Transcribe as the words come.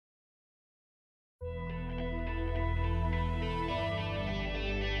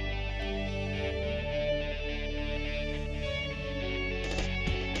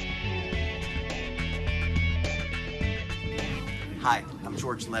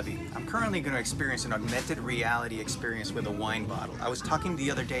George Levy. I'm currently going to experience an augmented reality experience with a wine bottle. I was talking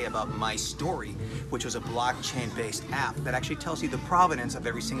the other day about MyStory, which was a blockchain-based app that actually tells you the provenance of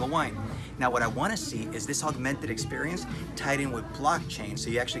every single wine. Now what I want to see is this augmented experience tied in with blockchain,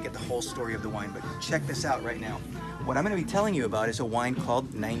 so you actually get the whole story of the wine. But check this out right now. What I'm going to be telling you about is a wine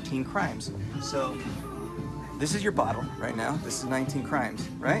called 19 Crimes. So this is your bottle right now. This is 19 Crimes,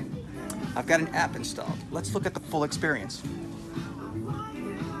 right? I've got an app installed. Let's look at the full experience.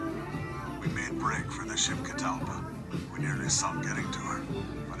 We made break for the ship Catalpa. We nearly stopped getting to her.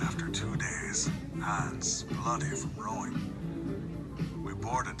 But after 2 days, hands bloody from rowing, we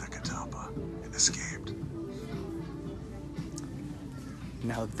boarded the Catalpa and escaped.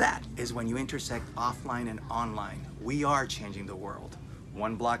 Now that is when you intersect offline and online. We are changing the world,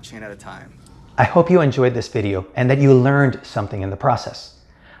 one blockchain at a time. I hope you enjoyed this video and that you learned something in the process.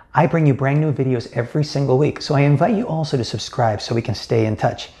 I bring you brand new videos every single week, so I invite you also to subscribe so we can stay in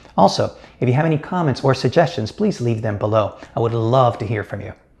touch. Also, if you have any comments or suggestions, please leave them below. I would love to hear from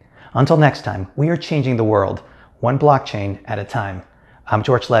you. Until next time, we are changing the world, one blockchain at a time. I'm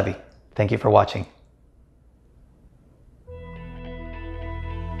George Levy. Thank you for watching.